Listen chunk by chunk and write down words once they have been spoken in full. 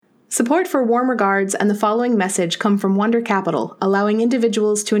Support for Warm Regards and the following message come from Wonder Capital, allowing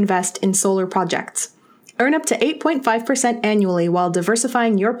individuals to invest in solar projects. Earn up to 8.5% annually while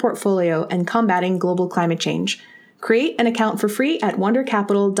diversifying your portfolio and combating global climate change. Create an account for free at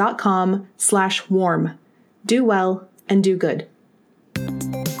wondercapital.com/warm. Do well and do good.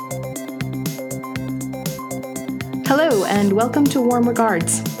 Hello, and welcome to Warm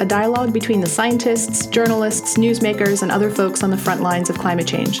Regards, a dialogue between the scientists, journalists, newsmakers, and other folks on the front lines of climate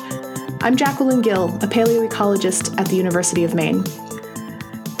change. I'm Jacqueline Gill, a paleoecologist at the University of Maine.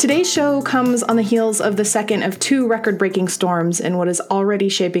 Today's show comes on the heels of the second of two record-breaking storms in what is already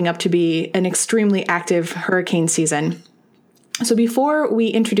shaping up to be an extremely active hurricane season. So before we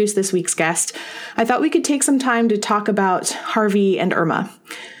introduce this week's guest, I thought we could take some time to talk about Harvey and Irma.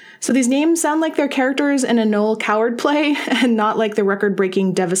 So these names sound like they're characters in a Noel Coward play and not like the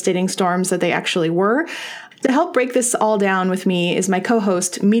record-breaking devastating storms that they actually were. To help break this all down with me is my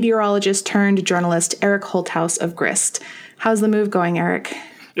co-host, meteorologist turned journalist Eric Holthaus of Grist. How's the move going, Eric?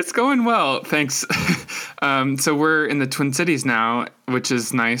 It's going well, thanks. So we're in the Twin Cities now, which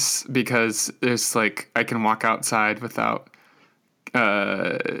is nice because there's I can walk outside without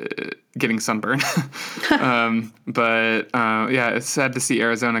getting sunburned. Yeah, it's sad to see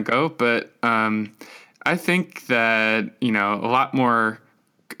Arizona go, but I think that, a lot more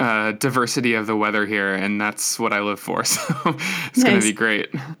diversity of the weather here, and that's what I live for. So it's going to be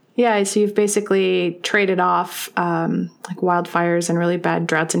great. Yeah, so you've basically traded off wildfires and really bad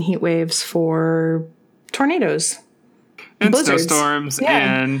droughts and heat waves for tornadoes. And blizzards. Snowstorms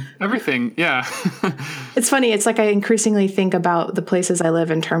and everything. Yeah. It's funny. It's like I increasingly think about the places I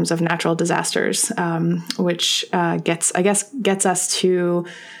live in terms of natural disasters, which gets us to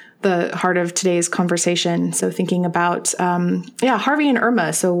the heart of today's conversation. So thinking about, Harvey and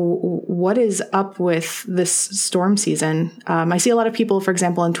Irma. So what is up with this storm season? I see a lot of people, for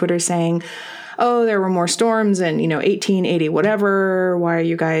example, on Twitter saying, oh, there were more storms in, 1880, whatever. Why are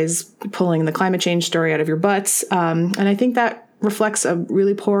you guys pulling the climate change story out of your butts? And I think that reflects a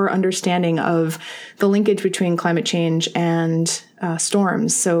really poor understanding of the linkage between climate change and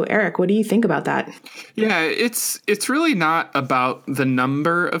storms. So, Eric, what do you think about that? Yeah, it's really not about the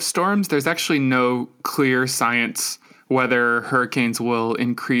number of storms. There's actually no clear science whether hurricanes will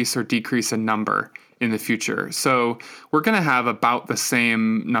increase or decrease in number in the future. So we're going to have about the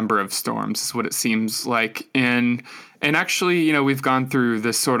same number of storms is what it seems like. And actually, we've gone through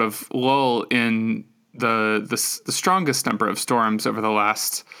this sort of lull in the strongest number of storms over the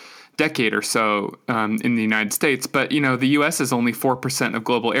last decade or so in the United States. But, the U.S. is only 4% of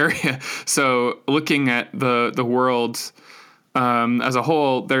global area. So looking at the world as a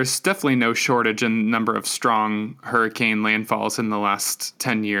whole, there's definitely no shortage in number of strong hurricane landfalls in the last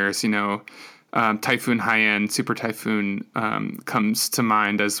 10 years. Typhoon Haiyan, super typhoon, comes to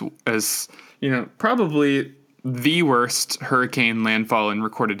mind as probably the worst hurricane landfall in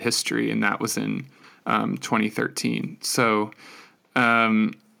recorded history, and that was in 2013. So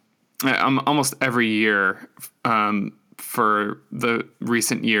almost every year for the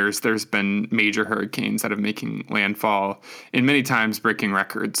recent years, there's been major hurricanes that are making landfall and many times breaking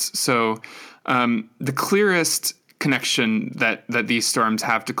records. So the clearest connection that these storms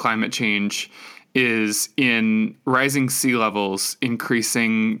have to climate change is in rising sea levels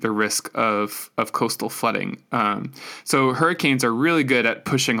increasing the risk of coastal flooding. So hurricanes are really good at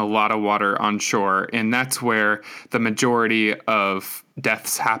pushing a lot of water on shore, and that's where the majority of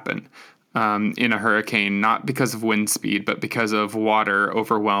deaths happen in a hurricane, not because of wind speed, but because of water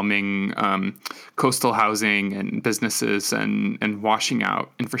overwhelming coastal housing and businesses and washing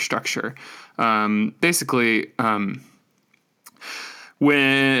out infrastructure.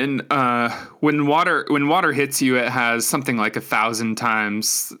 When water hits you, it has something like 1,000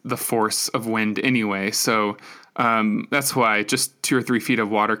 times the force of wind anyway. So that's why just 2 or 3 feet of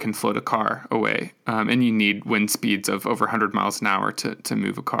water can float a car away, and you need wind speeds of over 100 miles an hour to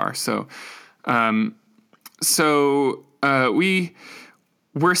move a car. So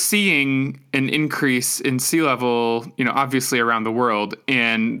we're seeing an increase in sea level, obviously around the world,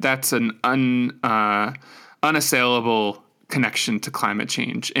 and that's an unassailable connection to climate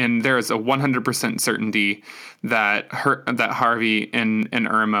change. And there is a 100% certainty that Harvey and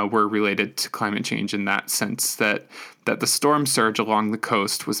Irma were related to climate change in that sense, that the storm surge along the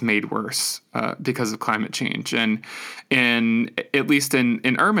coast was made worse because of climate change. And at least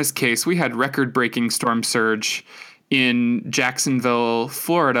in Irma's case, we had record-breaking storm surge in Jacksonville,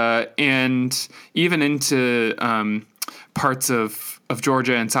 Florida, and even into parts of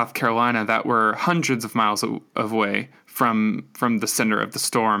Georgia and South Carolina that were hundreds of miles away from the center of the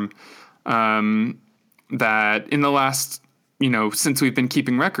storm. That in the last since we've been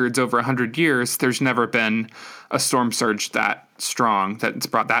keeping records over 100 years, there's never been a storm surge that strong that's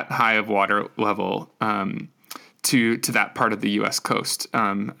brought that high of water level to that part of the U.S. coast,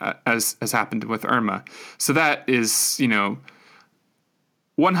 as happened with Irma. So that is,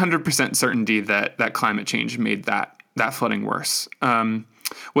 100% certainty that climate change made that flooding worse.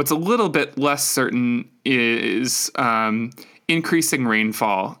 What's a little bit less certain is increasing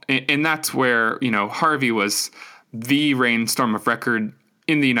rainfall, and that's where Harvey was the rainstorm of record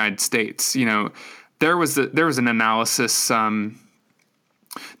in the United States. There was an analysis done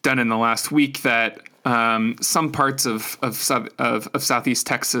in the last week that some parts of Southeast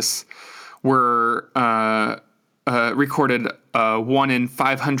Texas were recorded a 1 in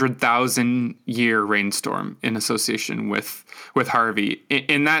 500,000 year rainstorm in association with Harvey,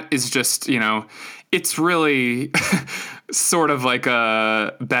 and that is just it's really sort of like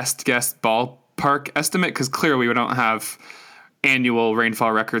a best guess ballpark estimate, because clearly we don't have annual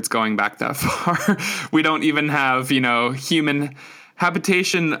rainfall records going back that far. We don't even have human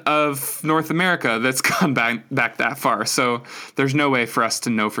habitation of North America that's gone back that far. So there's no way for us to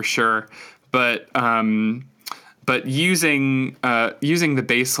know for sure. But using the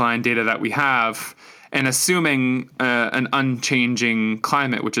baseline data that we have and assuming an unchanging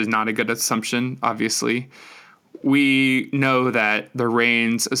climate, which is not a good assumption, obviously, we know that the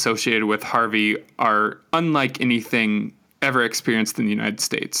rains associated with Harvey are unlike anything ever experienced in the United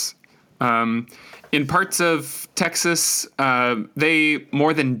States. In parts of Texas, they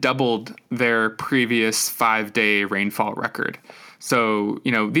more than doubled their previous 5-day rainfall record. So,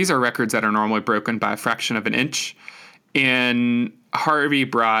 these are records that are normally broken by a fraction of an inch. And Harvey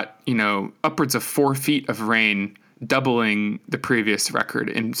brought, upwards of 4 feet of rain, doubling the previous record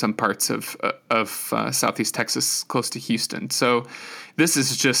in some parts of Southeast Texas, close to Houston. So this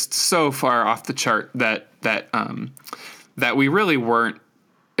is just so far off the chart that we really weren't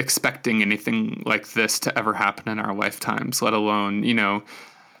expecting anything like this to ever happen in our lifetimes, let alone,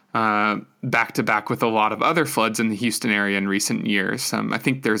 back to back with a lot of other floods in the Houston area in recent years. I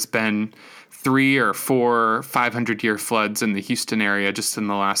think there's been 3 or 4 500-year floods in the Houston area just in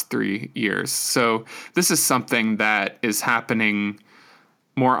the last 3 years. So this is something that is happening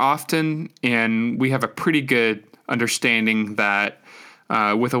more often, and we have a pretty good understanding that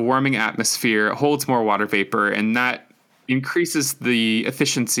with a warming atmosphere, it holds more water vapor, and that increases the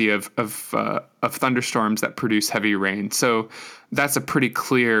efficiency of thunderstorms that produce heavy rain. So that's a pretty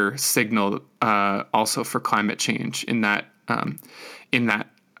clear signal also for climate change in that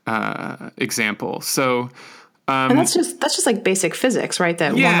example. So and that's just like basic physics, right?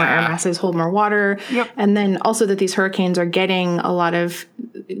 That warmer air masses hold more water. Yep. And then also that these hurricanes are getting a lot of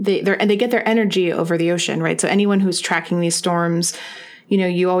they get their energy over the ocean, right? So anyone who's tracking these storms,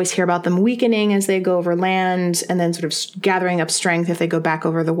 you always hear about them weakening as they go over land and then sort of gathering up strength if they go back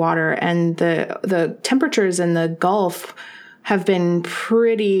over the water. And the temperatures in the Gulf have been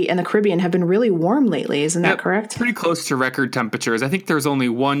and the Caribbean have been really warm lately. Isn't that correct? Pretty close to record temperatures. I think there's only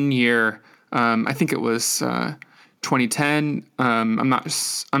 1 year. I think it was 2010. I'm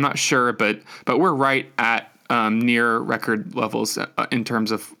not sure, but we're right at near record levels in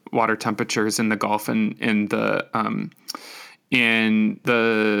terms of water temperatures in the Gulf and in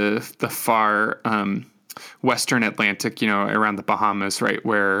the far Western Atlantic, around the Bahamas, right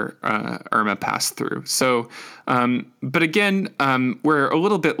where Irma passed through. So, but again, we're a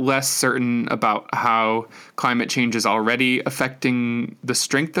little bit less certain about how climate change is already affecting the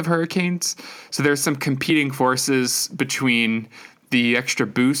strength of hurricanes. So there's some competing forces between the extra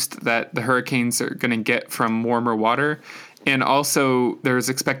boost that the hurricanes are going to get from warmer water, and also there's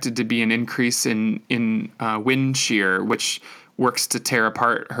expected to be an increase in wind shear, which works to tear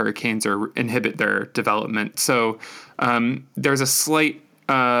apart hurricanes or inhibit their development. So there's a slight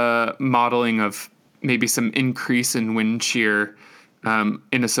modeling of maybe some increase in wind shear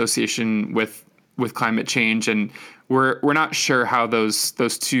in association with climate change, and we're not sure how those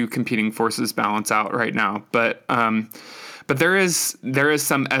two competing forces balance out right now. But there is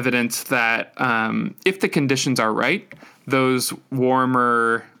some evidence that if the conditions are right, those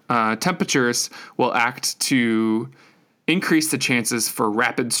warmer temperatures will act to increase the chances for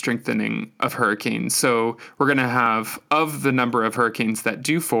rapid strengthening of hurricanes. So we're going to have, of the number of hurricanes that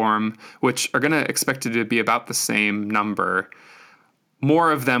do form, which are going to expected to be about the same number,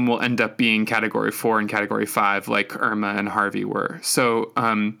 more of them will end up being Category 4 and Category 5 like Irma and Harvey were. So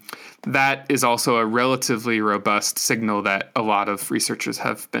that is also a relatively robust signal that a lot of researchers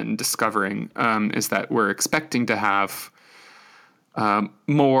have been discovering, is that we're expecting to have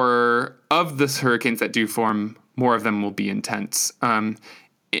more of the hurricanes that do form, more of them will be intense. So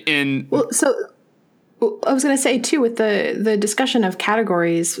I was going to say, too, with the discussion of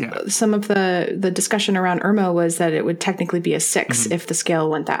categories, some of the discussion around Irma was that it would technically be a 6 if the scale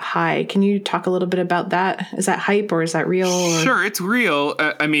went that high. Can you talk a little bit about that? Is that hype or is that real? Sure, it's real.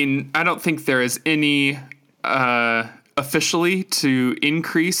 I mean, I don't think there is any officially to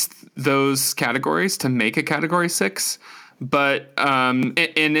increase those categories to make a category 6. But and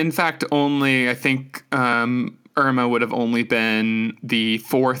in fact, only I think Irma would have only been the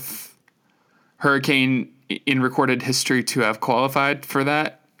 4th hurricane in recorded history to have qualified for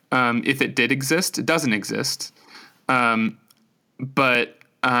that. If it did exist, it doesn't exist. But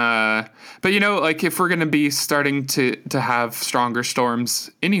like if we're going to be starting to have stronger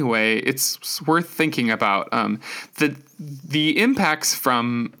storms anyway, it's worth thinking about the impacts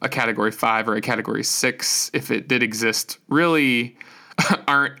from a category 5 or a category 6, if it did exist, really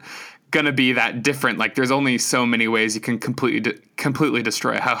aren't going to be that different. Like there's only so many ways you can completely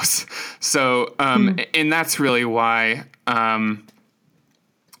destroy a house. So, and that's really why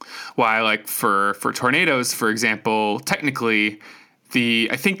like for tornadoes, for example, technically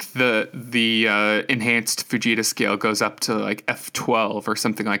I think the enhanced Fujita scale goes up to like F12 or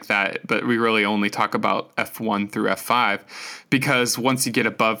something like that, but we really only talk about F1 through F5 because once you get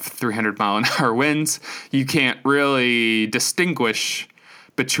above 300 mile an hour winds, you can't really distinguish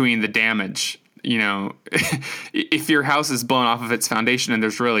between the damage. If your house is blown off of its foundation and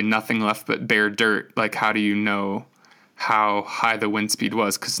there's really nothing left but bare dirt, like how do you know how high the wind speed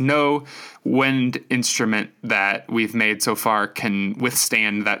was? Because no wind instrument that we've made so far can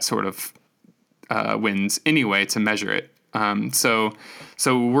withstand that sort of winds anyway to measure it. So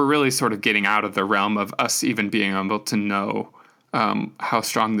we're really sort of getting out of the realm of us even being able to know how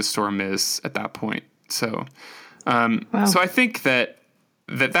strong the storm is at that point. So so I think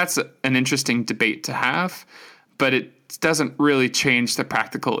that's an interesting debate to have, but it doesn't really change the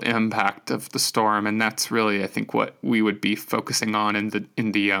practical impact of the storm, and that's really, I think, what we would be focusing on in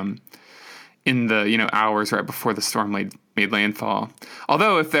the hours right before the storm made landfall.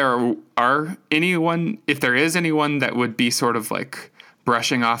 Although if there is anyone that would be sort of like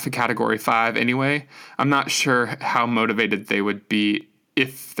brushing off a category 5 anyway, I'm not sure how motivated they would be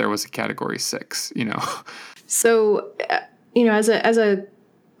if there was a category 6. So, as a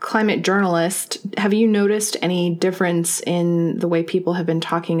climate journalist, have you noticed any difference in the way people have been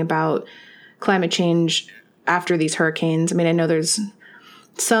talking about climate change after these hurricanes? I mean, I know there's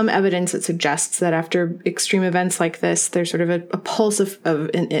some evidence that suggests that after extreme events like this, there's sort of a pulse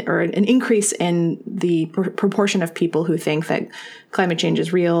or an increase in the proportion of people who think that climate change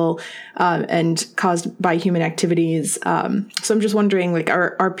is real and caused by human activities. So I'm just wondering, like,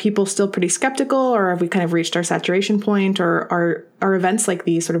 are people still pretty skeptical, or have we kind of reached our saturation point, or are events like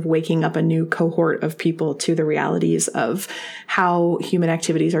these sort of waking up a new cohort of people to the realities of how human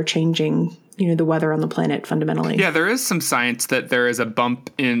activities are changing the weather on the planet fundamentally? Yeah, there is some science that there is a bump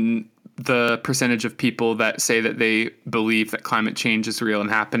in the percentage of people that say that they believe that climate change is real and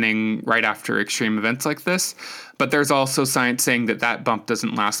happening right after extreme events like this. But there's also science saying that bump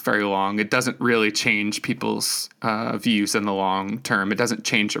doesn't last very long. It doesn't really change people's views in the long term. It doesn't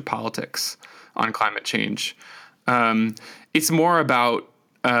change their politics on climate change. It's more about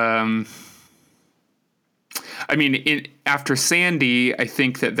after Sandy, I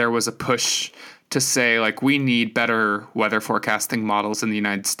think that there was a push to say, like, we need better weather forecasting models in the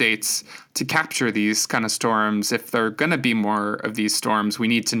United States to capture these kind of storms. If there are going to be more of these storms, we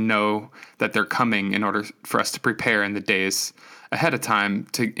need to know that they're coming in order for us to prepare in the days ahead of time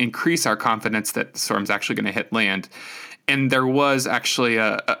to increase our confidence that the storm's actually going to hit land. And there was actually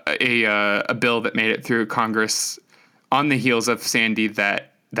a bill that made it through Congress on the heels of Sandy that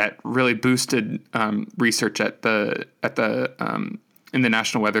really boosted research in the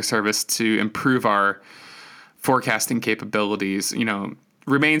National Weather Service to improve our forecasting capabilities.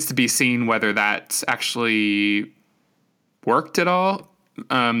 Remains to be seen whether that's actually worked at all,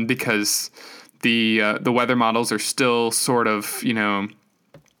 because the weather models are still sort of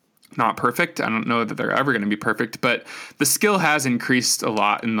not perfect. I don't know that they're ever going to be perfect, but the skill has increased a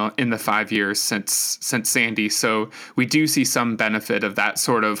lot in the 5 years since Sandy. So we do see some benefit of that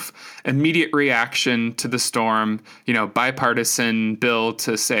sort of immediate reaction to the storm, bipartisan bill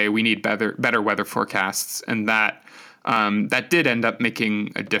to say we need better weather forecasts, and that did end up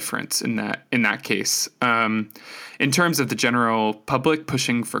making a difference in that case. In terms of the general public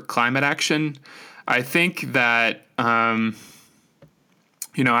pushing for climate action, I think that I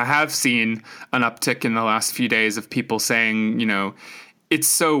have seen an uptick in the last few days of people saying, it's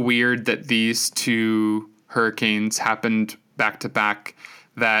so weird that these two hurricanes happened back to back,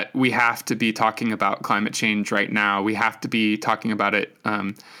 that we have to be talking about climate change right now. We have to be talking about it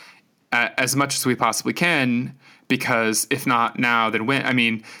as much as we possibly can, because if not now, then when? I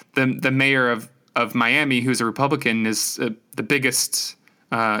mean, the mayor of Miami, who's a Republican, is the biggest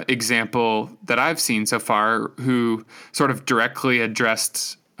example that I've seen so far, who sort of directly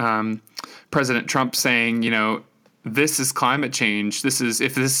addressed President Trump saying, this is climate change.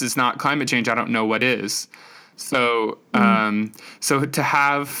 If this is not climate change, I don't know what is. So, so to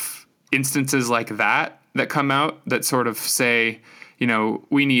have instances like that come out that sort of say,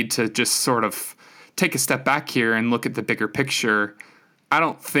 we need to just sort of take a step back here and look at the bigger picture. I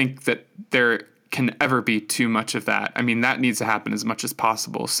don't think that there can ever be too much of that. I mean, that needs to happen as much as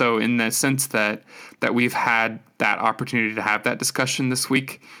possible. So in the sense that we've had that opportunity to have that discussion this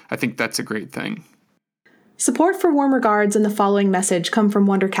week, I think that's a great thing. Support for Warm Regards and the following message come from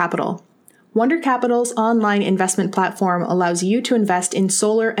Wonder Capital. Wonder Capital's online investment platform allows you to invest in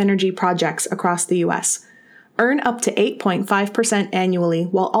solar energy projects across the U.S. Earn up to 8.5% annually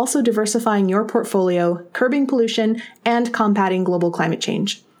while also diversifying your portfolio, curbing pollution, and combating global climate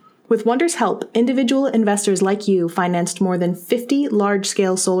change. With Wonder's help, individual investors like you financed more than 50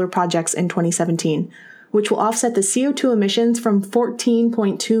 large-scale solar projects in 2017, which will offset the CO2 emissions from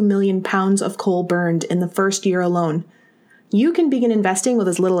 14.2 million pounds of coal burned in the first year alone. You can begin investing with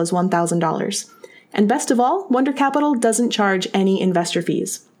as little as $1,000. And best of all, Wonder Capital doesn't charge any investor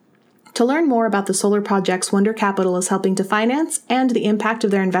fees. To learn more about the solar projects Wonder Capital is helping to finance and the impact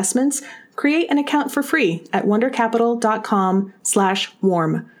of their investments, create an account for free at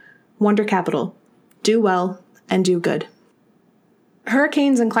wondercapital.com/warm. Wonder Capital. Do well and do good.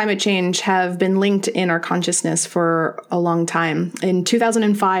 Hurricanes and climate change have been linked in our consciousness for a long time. In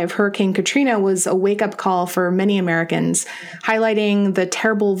 2005, Hurricane Katrina was a wake-up call for many Americans, highlighting the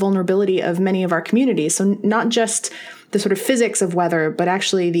terrible vulnerability of many of our communities. So not just the sort of physics of weather, but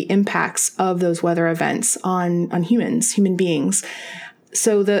actually the impacts of those weather events on human beings.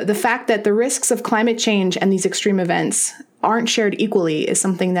 So the fact that the risks of climate change and these extreme events aren't shared equally is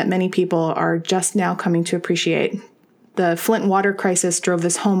something that many people are just now coming to appreciate. The Flint water crisis drove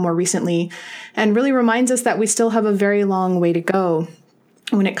this home more recently and really reminds us that we still have a very long way to go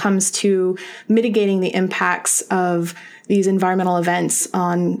when it comes to mitigating the impacts of these environmental events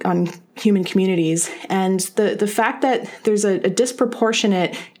on human communities. And the fact that there's a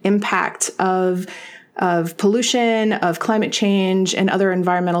disproportionate impact of pollution, of climate change, and other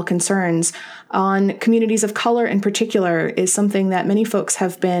environmental concerns on communities of color in particular is something that many folks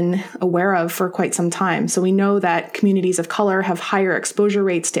have been aware of for quite some time. So we know that communities of color have higher exposure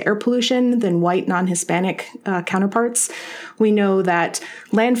rates to air pollution than white non-Hispanic counterparts. We know that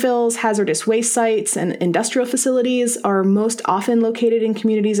landfills, hazardous waste sites, and industrial facilities are most often located in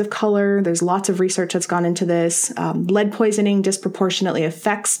communities of color. There's lots of research that's gone into this. Lead poisoning disproportionately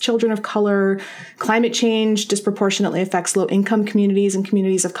affects children of color. Climate change disproportionately affects low-income communities and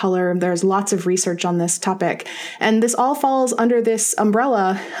communities of color. There's lots of research on this topic. And this all falls under this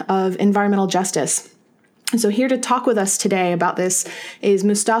umbrella of environmental justice. So here to talk with us today about this is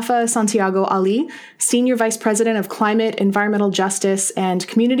Mustafa Santiago Ali, Senior Vice President of Climate, Environmental Justice, and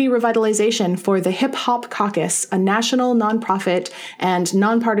Community Revitalization for the Hip Hop Caucus, a national nonprofit and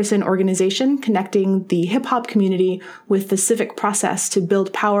nonpartisan organization connecting the hip hop community with the civic process to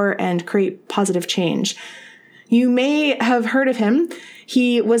build power and create positive change. You may have heard of him.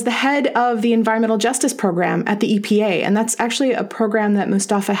 He was the head of the Environmental Justice Program at the EPA, and that's actually a program that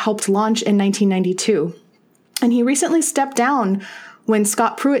Mustafa helped launch in 1992. And he recently stepped down when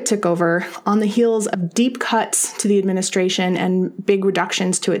Scott Pruitt took over on the heels of deep cuts to the administration and big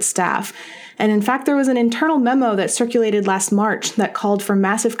reductions to its staff. And in fact, there was an internal memo that circulated last March that called for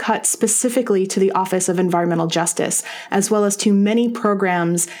massive cuts specifically to the Office of Environmental Justice, as well as to many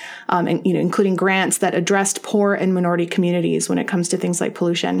programs, including grants that addressed poor and minority communities when it comes to things like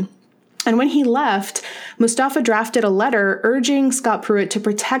pollution. And when he left, Mustafa drafted a letter urging Scott Pruitt to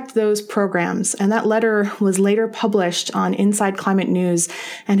protect those programs. And that letter was later published on Inside Climate News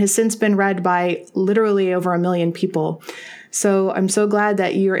and has since been read by literally over 1 million people. So I'm so glad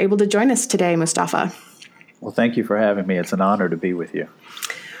that you're able to join us today, Mustafa. Well, thank you for having me. It's an honor to be with you.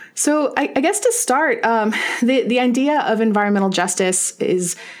 So I guess to start, the idea of environmental justice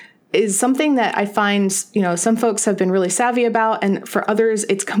is something that I find, some folks have been really savvy about, and for others,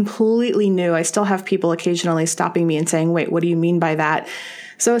 it's completely new. I still have people occasionally stopping me and saying, wait, what do you mean by that?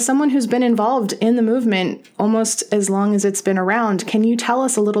 So as someone who's been involved in the movement almost as long as it's been around, can you tell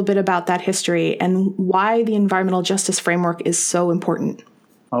us a little bit about that history and why the environmental justice framework is so important?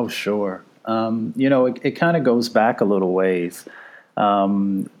 Oh, sure. It kind of goes back a little ways.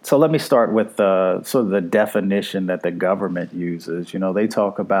 So let me start with sort of the definition that the government uses. They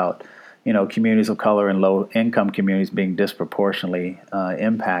talk about, communities of color and low-income communities being disproportionately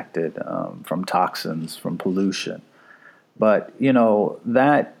impacted from toxins, from pollution. But,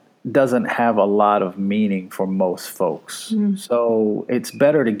 that doesn't have a lot of meaning for most folks. So it's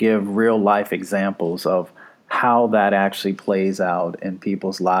better to give real-life examples of how that actually plays out in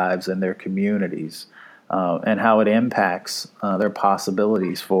people's lives and their communities, and how it impacts their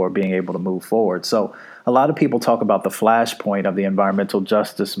possibilities for being able to move forward. So a lot of people talk about the flashpoint of the environmental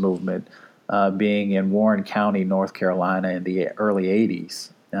justice movement being in Warren County, North Carolina in the early 80s.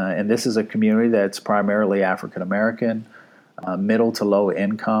 And this is a community that's primarily African American, middle to low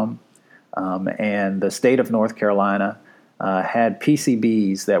income. And the state of North Carolina had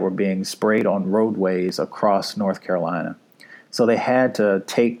PCBs that were being sprayed on roadways across North Carolina. So they had to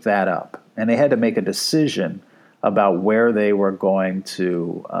take that up, and they had to make a decision about where they were going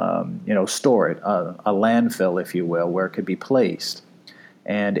to, store it, a landfill, if you will, where it could be placed.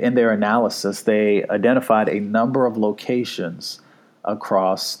 And in their analysis, they identified a number of locations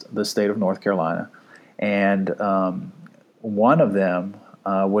across the state of North Carolina, and one of them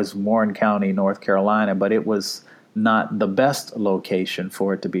was Warren County, North Carolina, but it was not the best location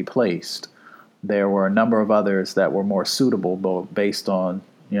for it to be placed. There were a number of others that were more suitable, both based on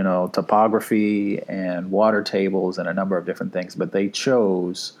topography and water tables and a number of different things. But they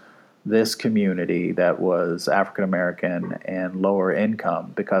chose this community that was African American and lower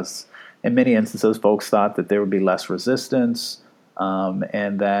income because, in many instances, folks thought that there would be less resistance,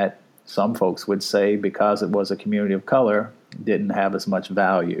 and that some folks would say because it was a community of color, didn't have as much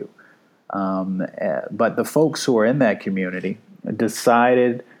value. But the folks who were in that community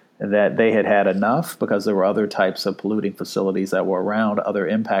decided that they had had enough because there were other types of polluting facilities that were around, other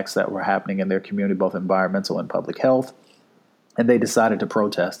impacts that were happening in their community, both environmental and public health. And they decided to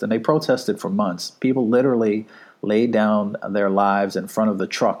protest. And they protested for months. People literally laid down their lives in front of the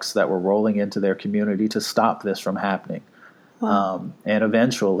trucks that were rolling into their community to stop this from happening. Wow. And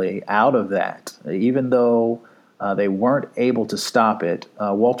eventually, out of that, even though they weren't able to stop it,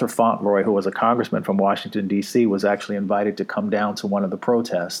 Walter Fauntleroy, who was a congressman from Washington, D.C., was actually invited to come down to one of the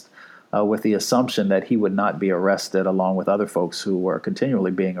protests with the assumption that he would not be arrested along with other folks who were continually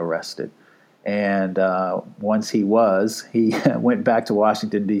being arrested. And once he went back to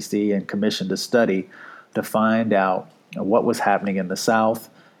Washington, D.C. and commissioned a study to find out what was happening in the South,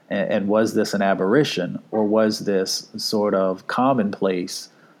 and was this an aberration, or was this sort of commonplace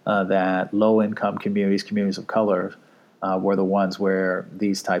that low-income communities of color were the ones where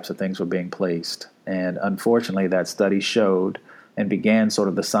these types of things were being placed. And unfortunately, that study showed and began sort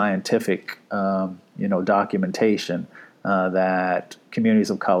of the scientific documentation that communities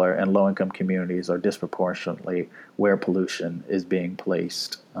of color and low-income communities are disproportionately where pollution is being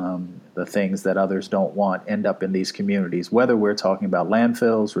placed. The things that others don't want end up in these communities, whether we're talking about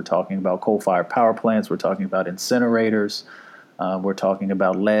landfills, we're talking about coal-fired power plants, we're talking about incinerators, we're talking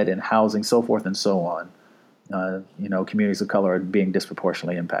about lead in housing, so forth and so on. Communities of color are being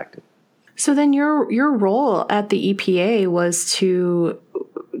disproportionately impacted. So then your role at the EPA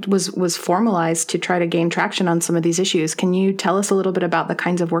was formalized to try to gain traction on some of these issues. Can you tell us a little bit about the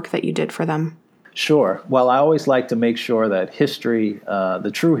kinds of work that you did for them? Sure. Well, I always like to make sure that history,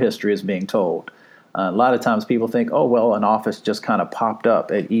 the true history, is being told. A lot of times people think, oh, well, an office just kind of popped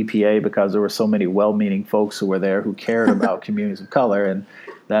up at EPA because there were so many well-meaning folks who were there who cared about communities of color, and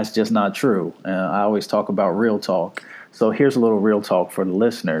that's just not true. I always talk about real talk. So here's a little real talk for the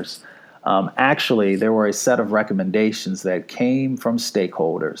listeners. Actually, there were a set of recommendations that came from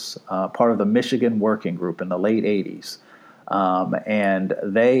stakeholders, part of the Michigan Working Group in the late 80s. And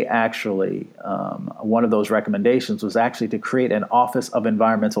they actually, one of those recommendations was actually to create an Office of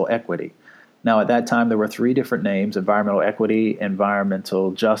Environmental Equity. Now, at that time, there were three different names: environmental equity,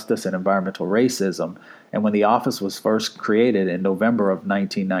 environmental justice, and environmental racism. And when the office was first created in November of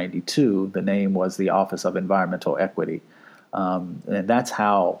 1992, the name was the Office of Environmental Equity. And that's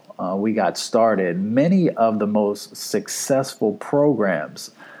how we got started. Many of the most successful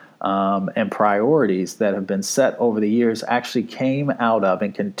programs and priorities that have been set over the years actually came out of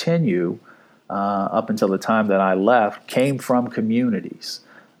and continue up until the time that I left, came from communities.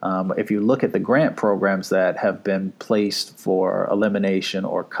 If you look at the grant programs that have been placed for elimination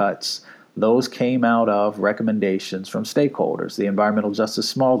or cuts, those came out of recommendations from stakeholders. The Environmental Justice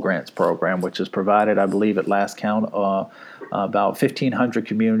Small Grants Program, which has provided, I believe at last count, about 1,500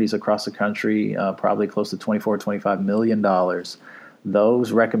 communities across the country, probably close to $24-25 million.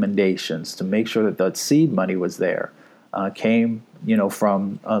 Those recommendations to make sure that the seed money was there came,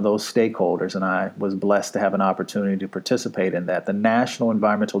 from those stakeholders, and I was blessed to have an opportunity to participate in that. The National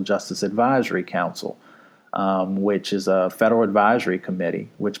Environmental Justice Advisory Council which is a federal advisory committee,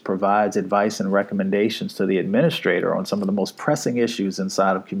 which provides advice and recommendations to the administrator on some of the most pressing issues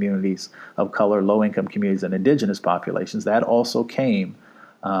inside of communities of color, low-income communities, and indigenous populations. That also came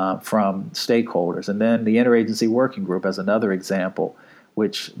from stakeholders. And then the Interagency Working Group as another example,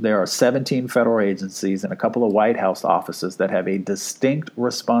 which there are 17 federal agencies and a couple of White House offices that have a distinct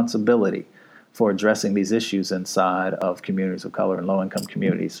responsibility for addressing these issues inside of communities of color and low-income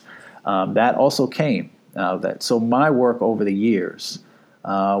communities. That also came. So my work over the years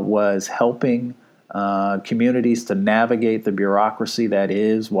was helping communities to navigate the bureaucracy that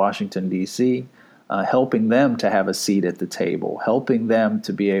is Washington, D.C., helping them to have a seat at the table, helping them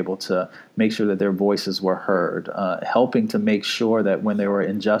to be able to make sure that their voices were heard, helping to make sure that when there were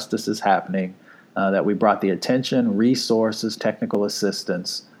injustices happening, that we brought the attention, resources, technical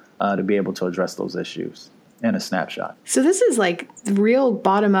assistance to be able to address those issues in a snapshot. So this is like real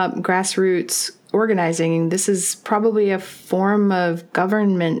bottom-up grassroots organizing. This is probably a form of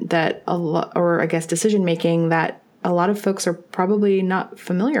government that or I guess decision-making that a lot of folks are probably not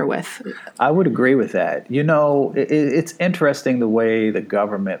familiar with. I would agree with that. You know, it's interesting the way the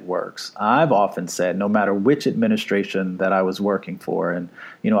government works. I've often said, no matter which administration that I was working for, and,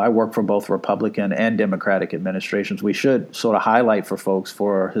 you know, I work for both Republican and Democratic administrations, we should sort of highlight for folks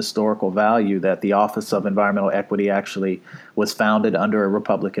for historical value that the Office of Environmental Equity actually was founded under a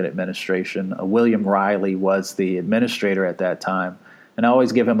Republican administration. William Riley was the administrator at that time. And I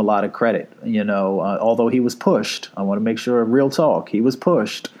always give him a lot of credit, you know, although he was pushed. I want to make sure, real talk, he was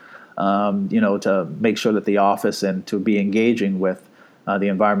pushed, you know, to make sure that the office and to be engaging with the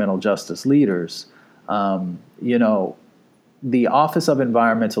environmental justice leaders. You know, the Office of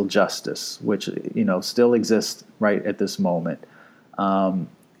Environmental Justice, which, you know, still exists right at this moment,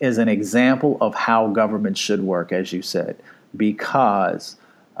 is an example of how government should work, as you said, because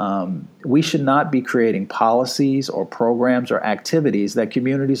we should not be creating policies or programs or activities that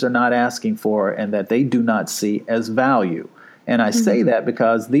communities are not asking for and that they do not see as value. And I say that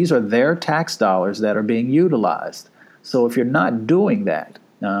because these are their tax dollars that are being utilized. So if you're not doing that,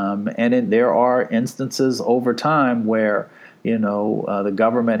 there are instances over time where, you know, the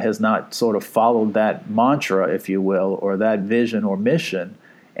government has not sort of followed that mantra, if you will, or that vision or mission.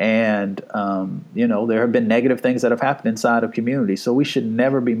 And, you know, there have been negative things that have happened inside of communities. So we should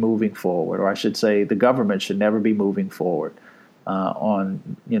never be moving forward, or I should say the government should never be moving forward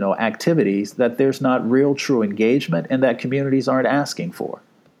on, you know, activities that there's not real true engagement and that communities aren't asking for.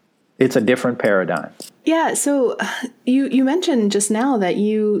 It's a different paradigm. Yeah. So you mentioned just now that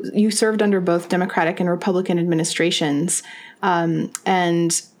you served under both Democratic and Republican administrations.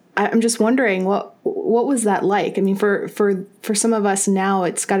 And I'm just wondering what was that like? I mean, for some of us now,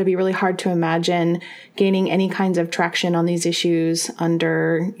 it's got to be really hard to imagine gaining any kinds of traction on these issues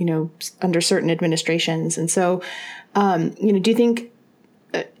under certain administrations. And so, you know, do you think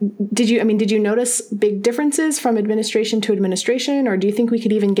did you notice big differences from administration to administration, or do you think we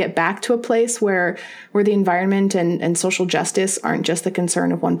could even get back to a place where the environment and social justice aren't just the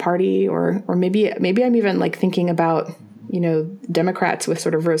concern of one party, or maybe I'm even like thinking about, you know, Democrats with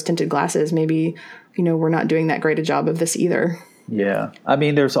sort of rose-tinted glasses. Maybe, you know, we're not doing that great a job of this either. Yeah. I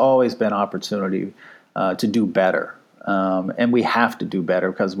mean, there's always been opportunity to do better. And we have to do better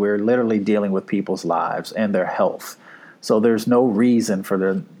because we're literally dealing with people's lives and their health. So there's no reason for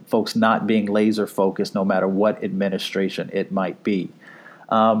the folks not being laser focused no matter what administration it might be.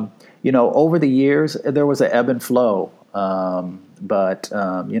 You know, over the years, there was an ebb and flow. But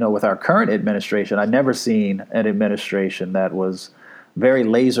you know, with our current administration, I've never seen an administration that was very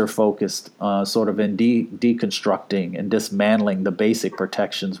laser focused sort of in deconstructing and dismantling the basic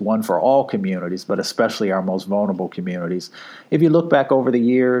protections, one for all communities, but especially our most vulnerable communities. If you look back over the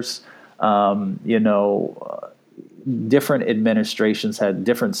years, you know, different administrations had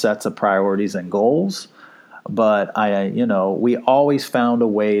different sets of priorities and goals. But we always found a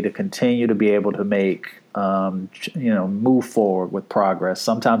way to continue to be able to make, move forward with progress.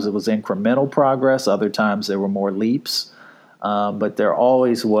 Sometimes it was incremental progress. Other times there were more leaps. But there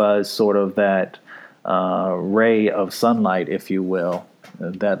always was sort of that ray of sunlight, if you will,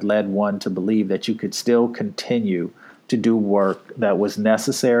 that led one to believe that you could still continue to do work that was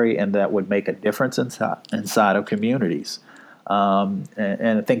necessary and that would make a difference inside of communities. And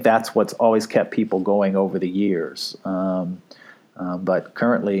I think that's what's always kept people going over the years. But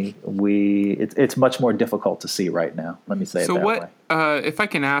currently, it's much more difficult to see right now. Let me say it that way. So what, if I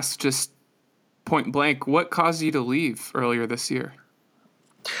can ask just point blank, what caused you to leave earlier this year?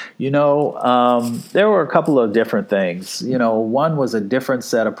 You know, there were a couple of different things. You know, one was a different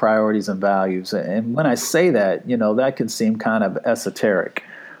set of priorities and values. And when I say that, you know, that can seem kind of esoteric.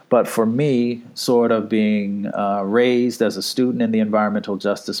 But for me, sort of being raised as a student in the environmental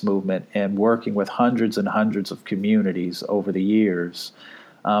justice movement and working with hundreds and hundreds of communities over the years,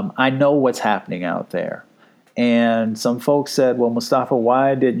 I know what's happening out there. And some folks said, well, Mustafa,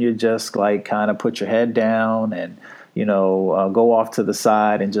 why didn't you just like kind of put your head down and, go off to the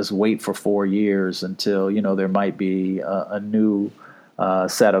side and just wait for 4 years until, there might be a new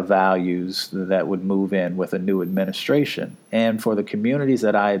set of values that would move in with a new administration. And for the communities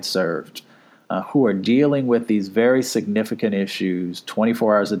that I had served, who are dealing with these very significant issues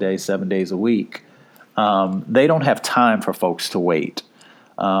 24 hours a day, 7 days a week, they don't have time for folks to wait.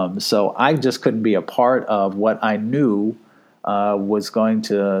 So I just couldn't be a part of what I knew was going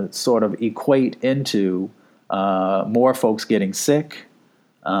to sort of equate into more folks getting sick,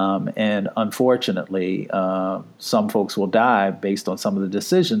 and unfortunately, some folks will die based on some of the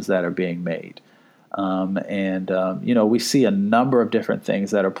decisions that are being made. We see a number of different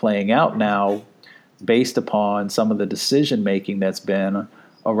things that are playing out now based upon some of the decision making that's been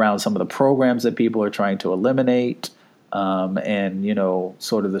around some of the programs that people are trying to eliminate,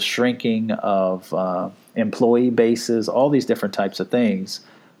 sort of the shrinking of employee bases. All these different types of things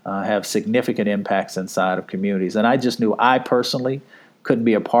have significant impacts inside of communities. And I just knew I personally couldn't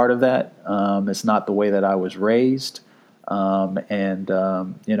be a part of that. It's not the way that I was raised. I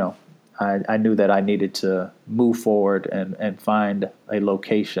knew that I needed to move forward and find a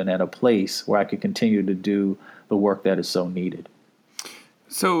location and a place where I could continue to do the work that is so needed.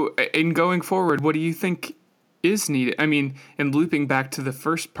 So in going forward, what do you think is needed? I mean, and looping back to the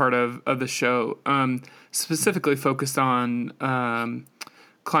first part of the show, specifically focused on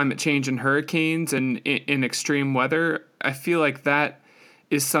climate change and hurricanes and in extreme weather, I feel like that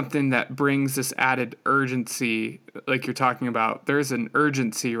is something that brings this added urgency, like you're talking about. There's an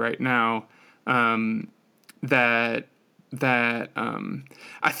urgency right now that I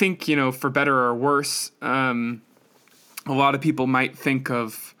think, for better or worse, a lot of people might think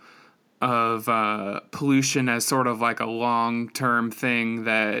of pollution as sort of like a long-term thing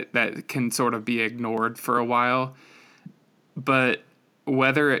that can sort of be ignored for a while. But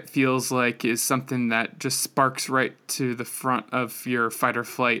weather, it feels like, is something that just sparks right to the front of your fight or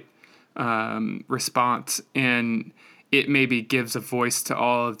flight response. And it maybe gives a voice to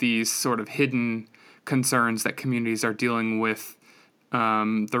all of these sort of hidden concerns that communities are dealing with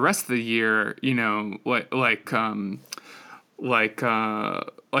the rest of the year, like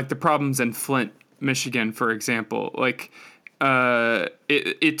the problems in Flint, Michigan, for example. Like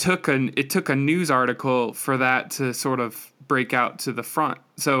it took a news article for that to sort of break out to the front.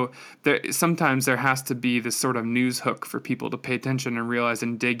 So sometimes there has to be this sort of news hook for people to pay attention and realize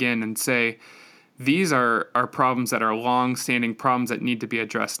and dig in and say, these are problems that are long-standing problems that need to be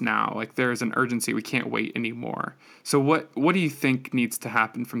addressed now. Like, there's an urgency. We can't wait anymore. So what do you think needs to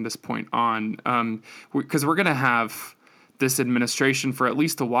happen from this point on? Because we're going to have this administration for at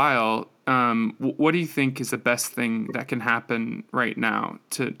least a while. What do you think is the best thing that can happen right now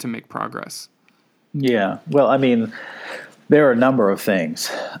to make progress? Yeah, well, I mean, there are a number of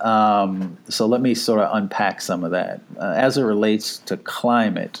things. So let me sort of unpack some of that. As it relates to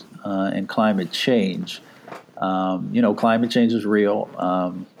climate and climate change, climate change is real.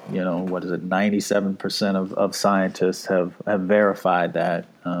 97% of scientists have verified that.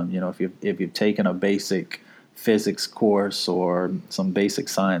 If you've taken a basic physics course or some basic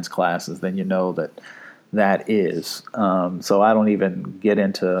science classes, then you know that is. So I don't even get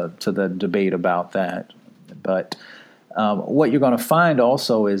into the debate about that. But what you're going to find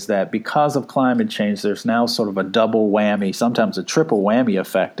also is that because of climate change, there's now sort of a double whammy, sometimes a triple whammy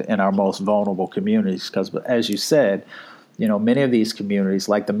effect in our most vulnerable communities. Because, as you said, many of these communities,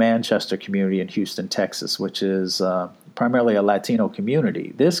 like the Manchester community in Houston, Texas, which is primarily a Latino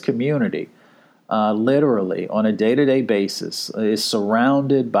community, this community literally on a day-to-day basis is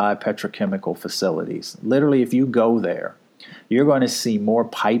surrounded by petrochemical facilities. Literally, if you go there, you're going to see more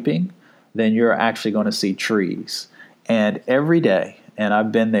piping than you're actually going to see trees. And every day, and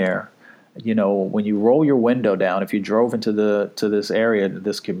I've been there, when you roll your window down, if you drove into this area,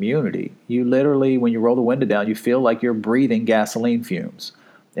 this community, you literally, when you roll the window down, you feel like you're breathing gasoline fumes.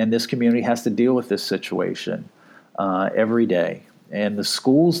 And this community has to deal with this situation every day. And the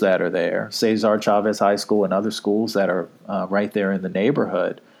schools that are there, Cesar Chavez High School and other schools that are right there in the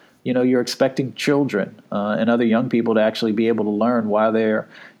neighborhood, you're expecting children and other young people to actually be able to learn while they're,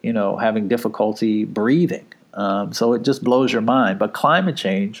 having difficulty breathing. So it just blows your mind. But climate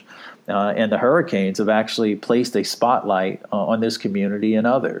change and the hurricanes have actually placed a spotlight on this community and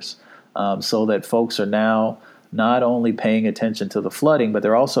others, so that folks are now not only paying attention to the flooding, but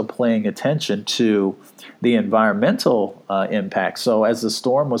they're also paying attention to the environmental impact. So as the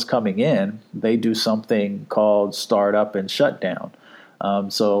storm was coming in, they do something called start up and shut down.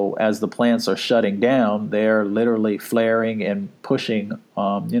 So as the plants are shutting down, they're literally flaring and pushing,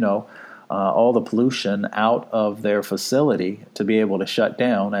 all the pollution out of their facility to be able to shut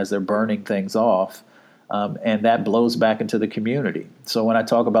down as they're burning things off. And that blows back into the community. So when I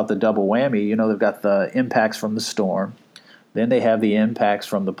talk about the double whammy, they've got the impacts from the storm. Then they have the impacts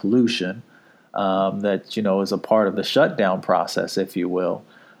from the pollution that, is a part of the shutdown process, if you will.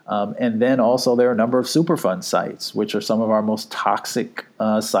 And then also there are a number of Superfund sites, which are some of our most toxic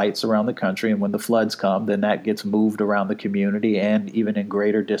sites around the country. And when the floods come, then that gets moved around the community and even in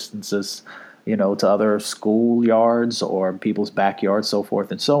greater distances, to other schoolyards or people's backyards, so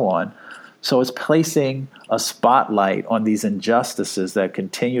forth and so on. So it's placing a spotlight on these injustices that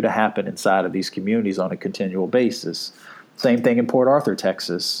continue to happen inside of these communities on a continual basis. Same thing in Port Arthur,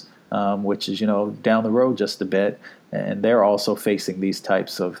 Texas, which is, down the road just a bit. And they're also facing these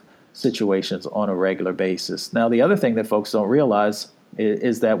types of situations on a regular basis. Now, the other thing that folks don't realize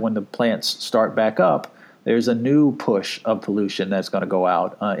is that when the plants start back up, there's a new push of pollution that's going to go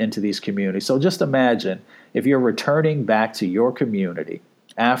out into these communities. So just imagine if you're returning back to your community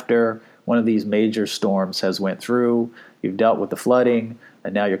after one of these major storms has went through, you've dealt with the flooding,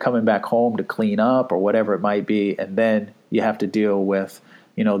 and now you're coming back home to clean up or whatever it might be, and then you have to deal with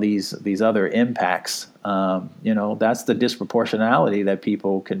these other impacts. That's the disproportionality that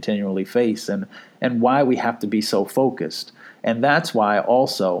people continually face, and why we have to be so focused. And that's why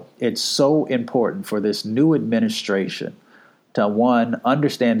also it's so important for this new administration to, one,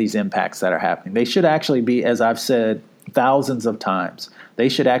 understand these impacts that are happening. They should actually be, as I've said thousands of times, they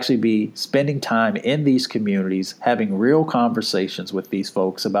should actually be spending time in these communities, having real conversations with these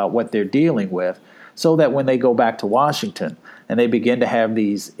folks about what they're dealing with, so that when they go back to Washington and they begin to have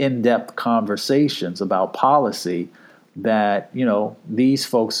these in-depth conversations about policy, that, these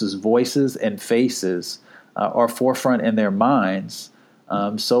folks' voices and faces are forefront in their minds,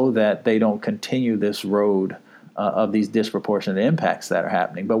 so that they don't continue this road of these disproportionate impacts that are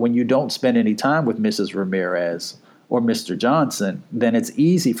happening. But when you don't spend any time with Mrs. Ramirez or Mr. Johnson, then it's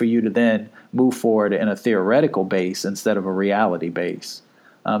easy for you to then move forward in a theoretical base instead of a reality base.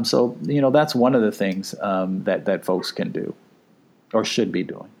 So that's one of the things that folks can do or should be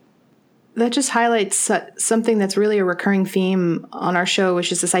doing. That just highlights something that's really a recurring theme on our show,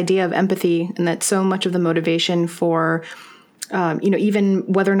 which is this idea of empathy, and that so much of the motivation for even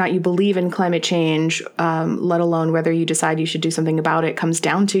whether or not you believe in climate change, let alone whether you decide you should do something about it, comes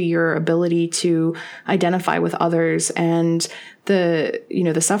down to your ability to identify with others and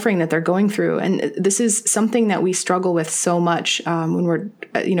the suffering that they're going through. And this is something that we struggle with so much when we're,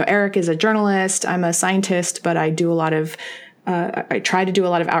 Eric is a journalist, I'm a scientist, but I try to do a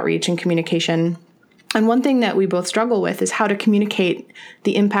lot of outreach and communication. And one thing that we both struggle with is how to communicate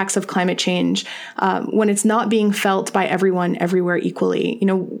the impacts of climate change when it's not being felt by everyone everywhere equally.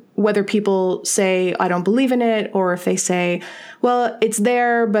 Whether people say, I don't believe in it, or if they say, well, it's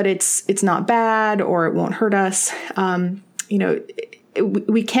there, but it's not bad, or it won't hurt us.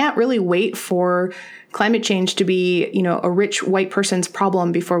 We can't really wait for climate change to be, a rich white person's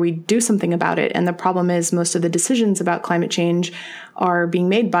problem before we do something about it. And the problem is most of the decisions about climate change are being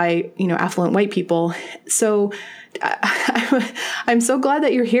made by, affluent white people. So I'm so glad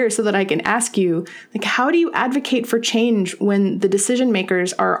that you're here so that I can ask you, how do you advocate for change when the decision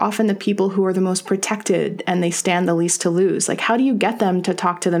makers are often the people who are the most protected and they stand the least to lose? How do you get them to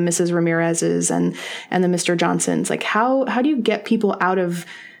talk to the Mrs. Ramirez's and the Mr. Johnsons? How do you get people out of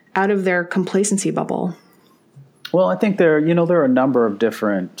their complacency bubble? Well, I think there are a number of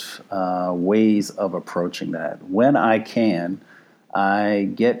different ways of approaching that. When I can, I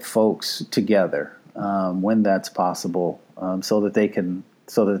get folks together when that's possible, so that they can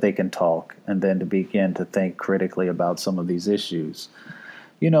talk, and then to begin to think critically about some of these issues.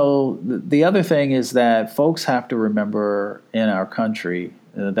 The other thing is that folks have to remember in our country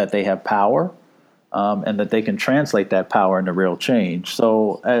that they have power. And that they can translate that power into real change.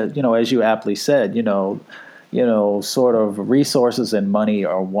 So, as you aptly said, sort of resources and money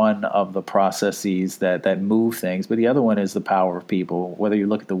are one of the processes that move things, but the other one is the power of people. Whether you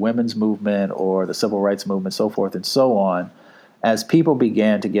look at the women's movement or the civil rights movement, so forth and so on, as people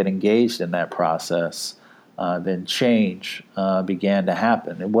began to get engaged in that process, then change began to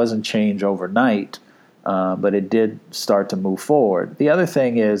happen. It wasn't change overnight. But it did start to move forward. The other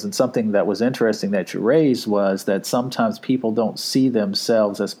thing is, and something that was interesting that you raised, was that sometimes people don't see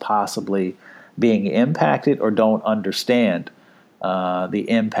themselves as possibly being impacted or don't understand the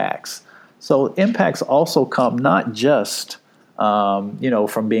impacts. So impacts also come not just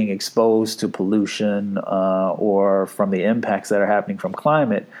from being exposed to pollution or from the impacts that are happening from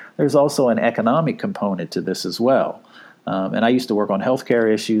climate. There's also an economic component to this as well. And I used to work on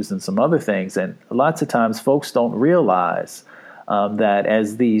healthcare issues and some other things, and lots of times folks don't realize that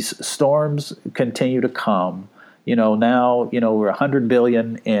as these storms continue to come, now we're $100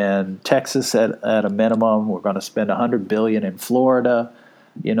 billion in Texas at a minimum. We're going to spend $100 billion in Florida.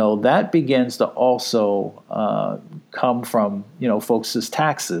 That begins to also come from folks'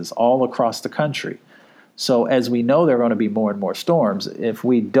 taxes all across the country. So as we know there are going to be more and more storms, if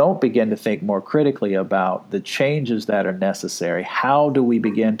we don't begin to think more critically about the changes that are necessary, how do we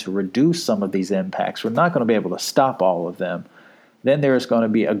begin to reduce some of these impacts? We're not going to be able to stop all of them. Then there is going to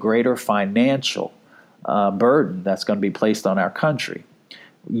be a greater financial burden that's going to be placed on our country.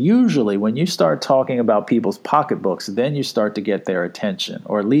 Usually when you start talking about people's pocketbooks, then you start to get their attention,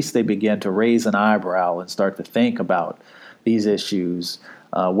 or at least they begin to raise an eyebrow and start to think about these issues,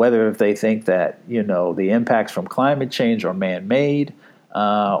 whether if they think that, the impacts from climate change are man-made,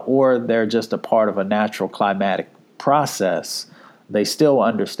 or they're just a part of a natural climatic process. They still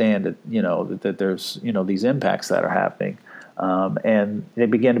understand that, that there's, these impacts that are happening, and they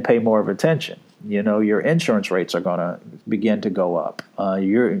begin to pay more of attention. Your insurance rates are going to begin to go up.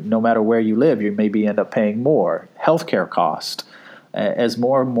 No matter where you live, you maybe end up paying more. Healthcare cost, as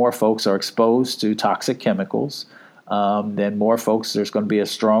more and more folks are exposed to toxic chemicals, then more folks, there's going to be a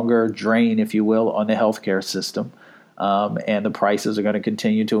stronger drain, if you will, on the healthcare system, and the prices are going to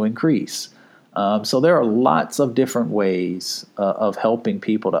continue to increase. So there are lots of different ways of helping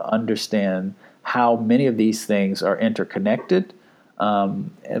people to understand how many of these things are interconnected.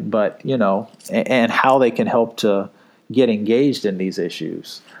 But and how they can help to get engaged in these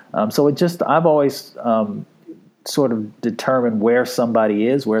issues. I've always sort of determined where somebody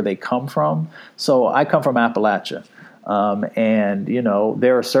is, where they come from. So I come from Appalachia, and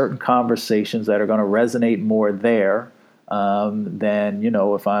there are certain conversations that are going to resonate more there than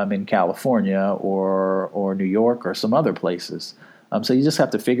if I'm in California or New York or some other places. So you just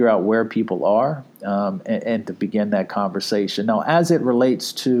have to figure out where people are and to begin that conversation. Now, as it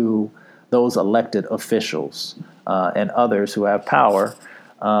relates to those elected officials and others who have power,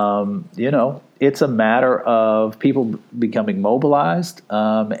 it's a matter of people becoming mobilized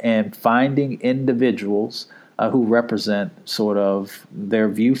and finding individuals who represent sort of their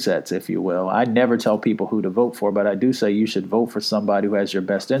view sets, if you will. I never tell people who to vote for, but I do say you should vote for somebody who has your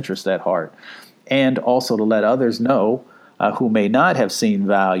best interest at heart, and also to let others know who may not have seen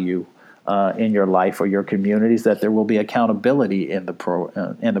value in your life or your communities, that there will be accountability in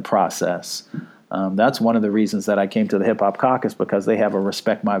the process. That's one of the reasons that I came to the Hip Hop Caucus, because they have a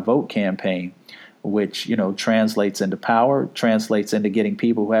Respect My Vote campaign, which translates into power, translates into getting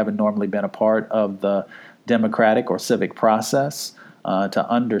people who haven't normally been a part of the democratic or civic process to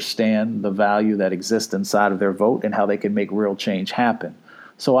understand the value that exists inside of their vote and how they can make real change happen.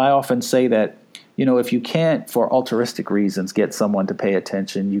 So I often say that if you can't, for altruistic reasons, get someone to pay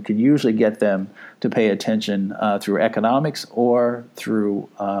attention, you can usually get them to pay attention through economics or through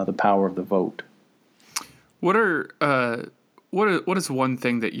the power of the vote. What is one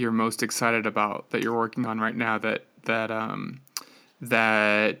thing that you're most excited about that you're working on right now that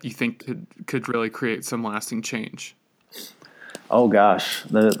you think could really create some lasting change? Oh gosh,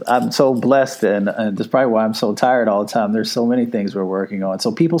 I'm so blessed, and that's probably why I'm so tired all the time. There's so many things we're working on. So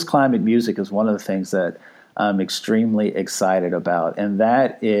People's Climate Music is one of the things that I'm extremely excited about, and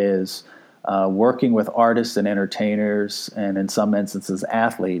that is working with artists and entertainers, and in some instances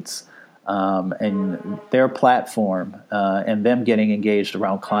athletes, and their platform, and them getting engaged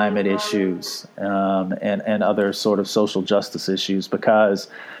around climate issues and other sort of social justice issues. Because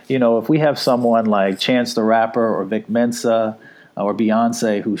if we have someone like Chance the Rapper or Vic Mensa or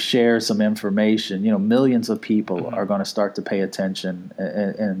Beyonce who shares some information, millions of people are going to start to pay attention,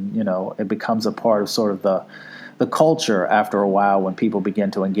 and it becomes a part of sort of the culture after a while when people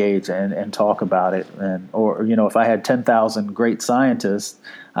begin to engage and talk about it. Or if I had 10,000 great scientists,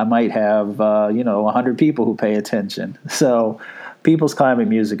 I might have 100 people who pay attention. So People's Climate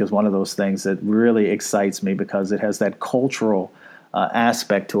Music is one of those things that really excites me, because it has that cultural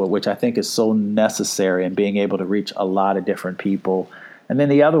aspect to it, which I think is so necessary in being able to reach a lot of different people. And then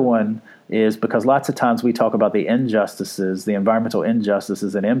the other one is because lots of times we talk about the injustices, the environmental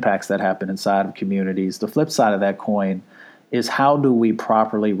injustices and impacts that happen inside of communities. The flip side of that coin is, how do we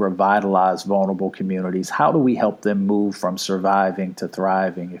properly revitalize vulnerable communities? How do we help them move from surviving to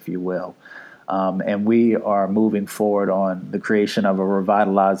thriving, if you will? And we are moving forward on the creation of a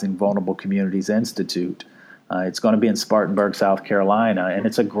Revitalizing Vulnerable Communities Institute, It's going to be in Spartanburg, South Carolina, and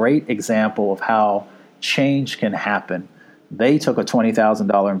it's a great example of how change can happen. They took a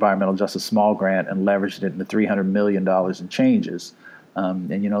 $20,000 environmental justice small grant and leveraged it into $300 million in changes.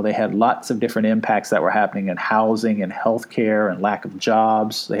 And, you know, they had lots of different impacts that were happening in housing and healthcare and lack of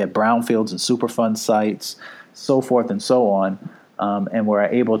jobs. They had brownfields and Superfund sites, so forth and so on, and were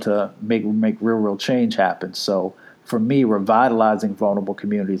able to make real change happen. So for me, revitalizing vulnerable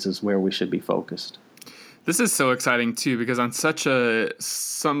communities is where we should be focused. This is so exciting, too, because on such a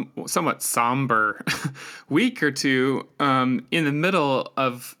somewhat somber week or two, in the middle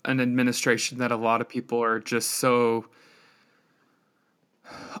of an administration that a lot of people are just so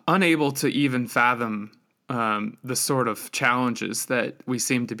unable to even fathom the sort of challenges that we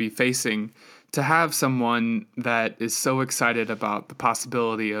seem to be facing, to have someone that is so excited about the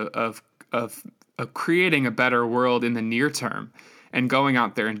possibility of creating a better world in the near term and going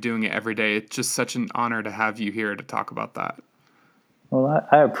out there and doing it every day. It's just such an honor to have you here to talk about that. Well,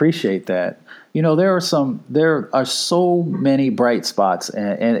 I appreciate that. You know, there are so many bright spots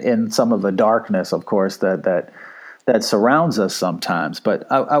and some of the darkness, of course, that surrounds us sometimes. But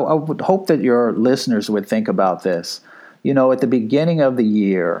I would hope that your listeners would think about this. You know, at the beginning of the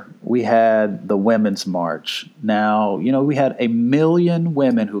year, we had the Women's March. Now, you know, we had 1 million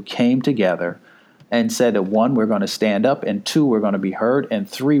women who came together and said that 1, we're going to stand up, and 2, we're going to be heard, and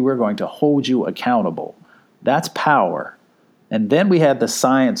 3, we're going to hold you accountable. That's power. And then we had the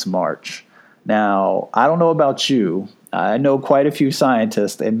Science March. Now, I don't know about you. I know quite a few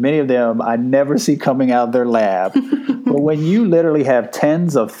scientists, and many of them I never see coming out of their lab. But when you literally have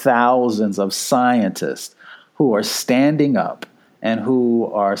tens of thousands of scientists who are standing up and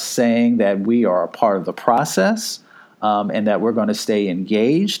who are saying that we are a part of the process, and that we're going to stay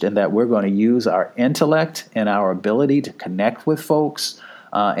engaged, and that we're going to use our intellect and our ability to connect with folks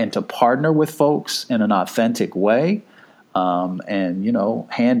and to partner with folks in an authentic way. And, you know,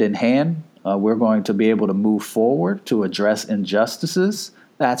 hand in hand, we're going to be able to move forward to address injustices.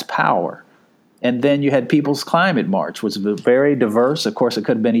 That's power. And then you had People's Climate March, which was very diverse. Of course, it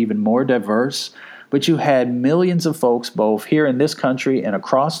could have been even more diverse. But you had millions of folks, both here in this country and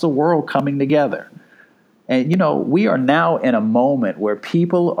across the world, coming together. And, you know, we are now in a moment where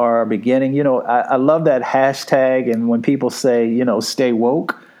people are beginning, you know, I love that hashtag. And when people say, you know, stay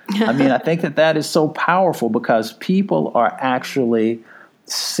woke, I mean, I think that is so powerful because people are actually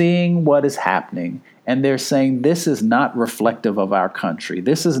seeing what is happening. And they're saying this is not reflective of our country.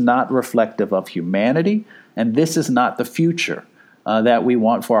 This is not reflective of humanity. And this is not the future that we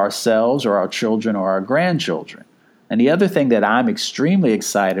want for ourselves or our children or our grandchildren. And the other thing that I'm extremely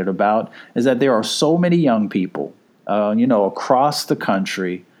excited about is that there are so many young people, you know, across the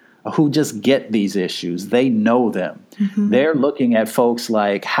country who just get these issues. They know them. Mm-hmm. They're looking at folks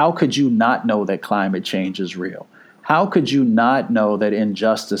like, how could you not know that climate change is real? How could you not know that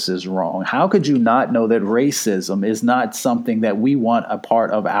injustice is wrong? How could you not know that racism is not something that we want a part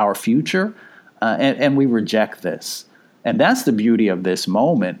of our future? And we reject this. And that's the beauty of this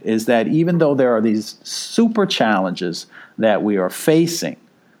moment, is that even though there are these super challenges that we are facing,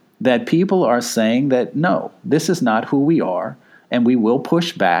 that people are saying that, no, this is not who we are, and we will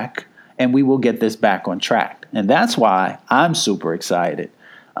push back, and we will get this back on track. And that's why I'm super excited,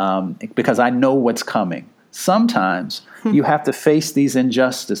 because I know what's coming. Sometimes you have to face these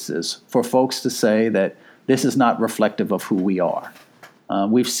injustices for folks to say that this is not reflective of who we are.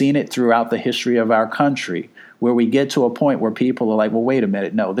 We've seen it throughout the history of our country, where we get to a point where people are like, well, wait a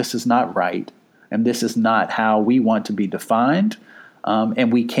minute, no, this is not right, and this is not how we want to be defined,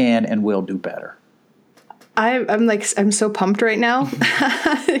 and we can and will do better. I'm so pumped right now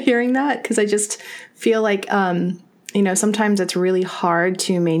hearing that, because I just feel like, you know, sometimes it's really hard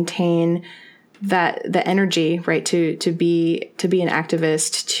to maintain the energy, right, to be an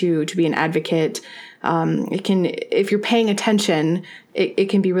activist, to be an advocate. It can, if you're paying attention, it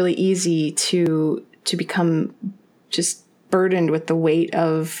can be really easy to become just burdened with the weight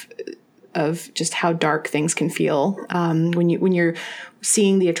of just how dark things can feel when you're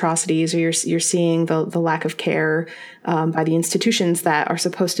seeing the atrocities, or you're seeing the lack of care by the institutions that are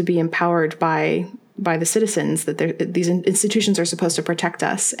supposed to be empowered by the citizens, that these institutions are supposed to protect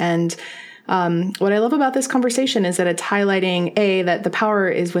us. And what I love about this conversation is that it's highlighting that the power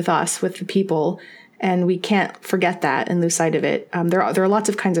is with us, with the people. And we can't forget that and lose sight of it. There are lots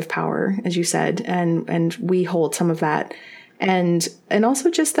of kinds of power, as you said, and we hold some of that. And also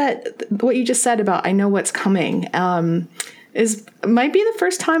just that what you just said about I know what's coming might be the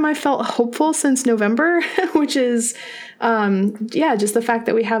first time I felt hopeful since November, which is just the fact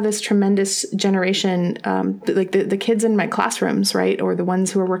that we have this tremendous generation, like the kids in my classrooms, right, or the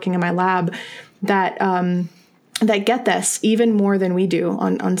ones who are working in my lab, that that get this even more than we do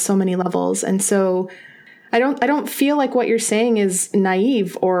on so many levels. And so I don't feel like what you're saying is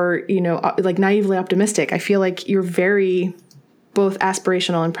naive or, like naively optimistic. I feel like you're very both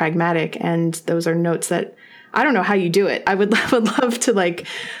aspirational and pragmatic. And those are notes that I don't know how you do it. I would love to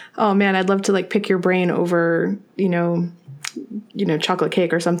I'd love to pick your brain over, chocolate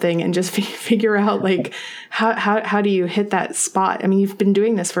cake or something and just figure out how do you hit that spot? I mean, you've been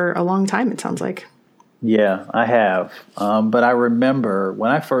doing this for a long time, it sounds like. Yeah, I have. But I remember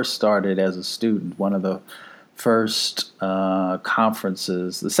when I first started as a student, one of the first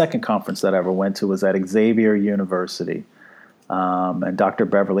conferences, the second conference that I ever went to was at Xavier University. And Dr.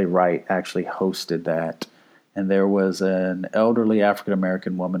 Beverly Wright actually hosted that. And there was an elderly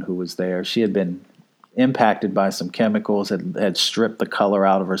African-American woman who was there. She had been impacted by some chemicals, had stripped the color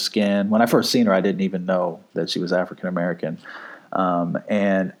out of her skin. When I first seen her, I didn't even know that she was African-American.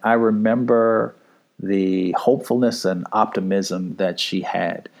 And I remember the hopefulness and optimism that she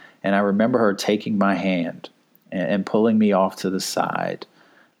had. And I remember her taking my hand and pulling me off to the side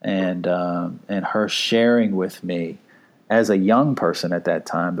and her sharing with me as a young person at that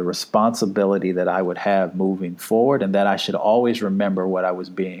time, the responsibility that I would have moving forward, and that I should always remember what I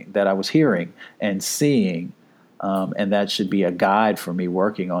was hearing and seeing, and that should be a guide for me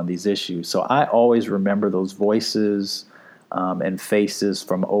working on these issues. So I always remember those voices and faces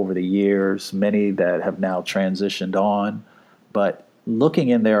from over the years, many that have now transitioned on, but looking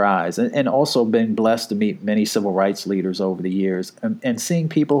in their eyes, and also been blessed to meet many civil rights leaders over the years, and seeing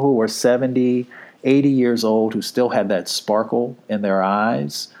people who were 70, 80 years old who still had that sparkle in their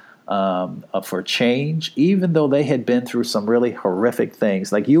eyes for change, even though they had been through some really horrific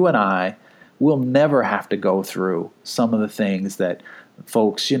things. Like you and I will never have to go through some of the things that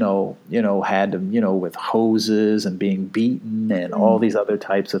folks, had to, with hoses and being beaten and all these other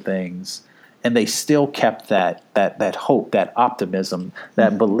types of things. And they still kept that hope, that optimism,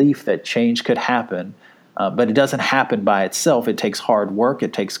 that belief that change could happen. But it doesn't happen by itself. It takes hard work.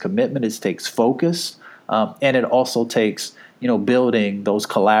 It takes commitment. It takes focus. And it also takes, building those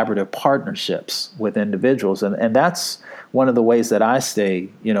collaborative partnerships with individuals. And that's one of the ways that I stay,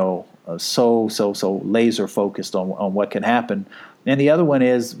 so laser focused on what can happen. And the other one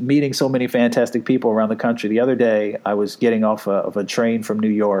is meeting so many fantastic people around the country. The other day, I was getting off of a train from New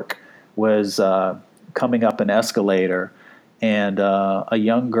York, was coming up an escalator, and a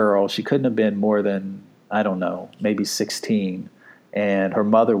young girl, she couldn't have been more than, I don't know, maybe 16, and her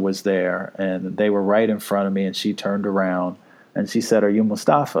mother was there, and they were right in front of me, and she turned around, and she said, "Are you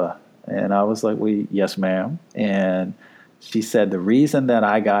Mustafa?" And I was like, "Well, yes, ma'am." And she said, "The reason that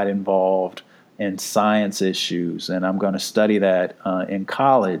I got involved in science issues, and I'm going to study that in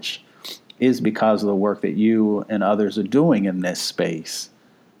college, is because of the work that you and others are doing in this space."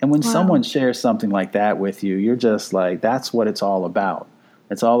 And when someone shares something like that with you, you're just like, that's what it's all about.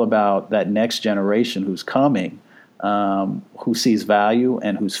 It's all about that next generation who's coming, who sees value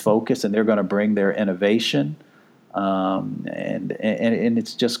and who's focused, and they're going to bring their innovation. And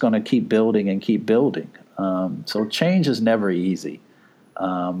it's just going to keep building and keep building. So change is never easy.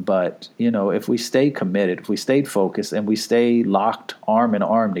 But, if we stay committed, if we stay focused, and we stay locked arm in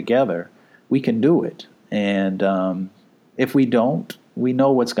arm together, we can do it. And if we don't, we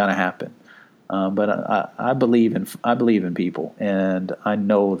know what's going to happen. But I believe in people, and I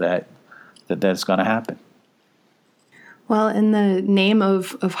know that's going to happen. Well, in the name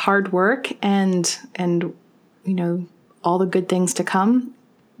of hard work and all the good things to come,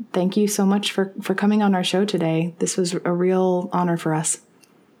 thank you so much for coming on our show today. This was a real honor for us.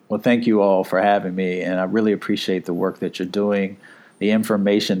 Well, thank you all for having me, and I really appreciate the work that you're doing, the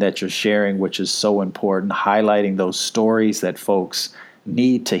information that you're sharing, which is so important, highlighting those stories that folks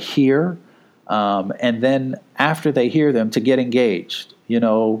need to hear, and then after they hear them, to get engaged.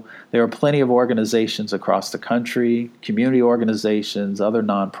 There are plenty of organizations across the country, community organizations, other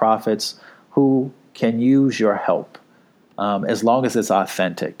nonprofits, who can use your help as long as it's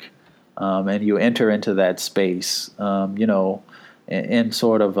authentic, and you enter into that space, in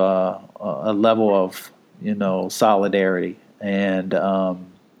sort of a level of, solidarity. And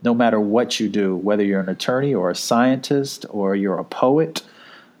no matter what you do, whether you're an attorney or a scientist or you're a poet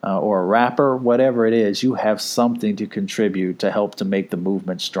or a rapper, whatever it is, you have something to contribute to help to make the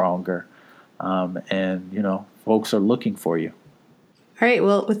movement stronger. And folks are looking for you. All right.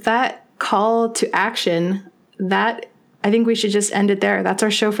 Well, with that call to action, I think we should just end it there. That's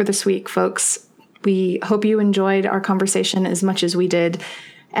our show for this week, folks. We hope you enjoyed our conversation as much as we did.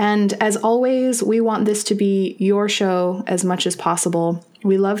 And as always, we want this to be your show as much as possible.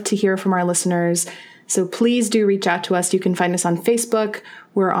 We love to hear from our listeners. So please do reach out to us. You can find us on Facebook.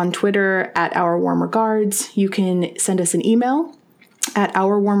 We're on Twitter at Our Warm Regards. You can send us an email at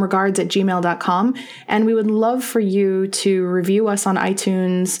ourwarmregards@gmail.com. And we would love for you to review us on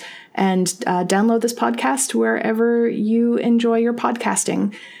iTunes and download this podcast wherever you enjoy your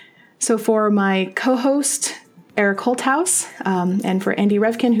podcasting. So for my co-host, Eric Holthaus, and for Andy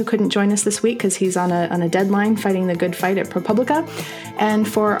Revkin, who couldn't join us this week because he's on a deadline fighting the good fight at ProPublica, and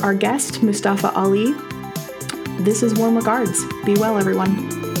for our guest, Mustafa Ali, this is Warm Regards. Be well, everyone.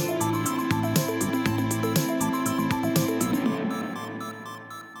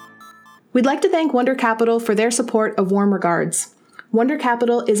 We'd like to thank Wonder Capital for their support of Warm Regards. Wonder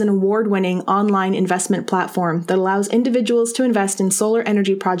Capital is an award-winning online investment platform that allows individuals to invest in solar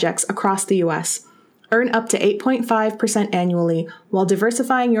energy projects across the U.S. Earn up to 8.5% annually while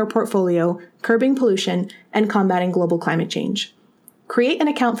diversifying your portfolio, curbing pollution, and combating global climate change. Create an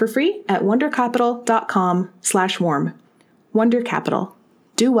account for free at wondercapital.com/warm. Wonder Capital.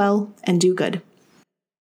 Do well and do good.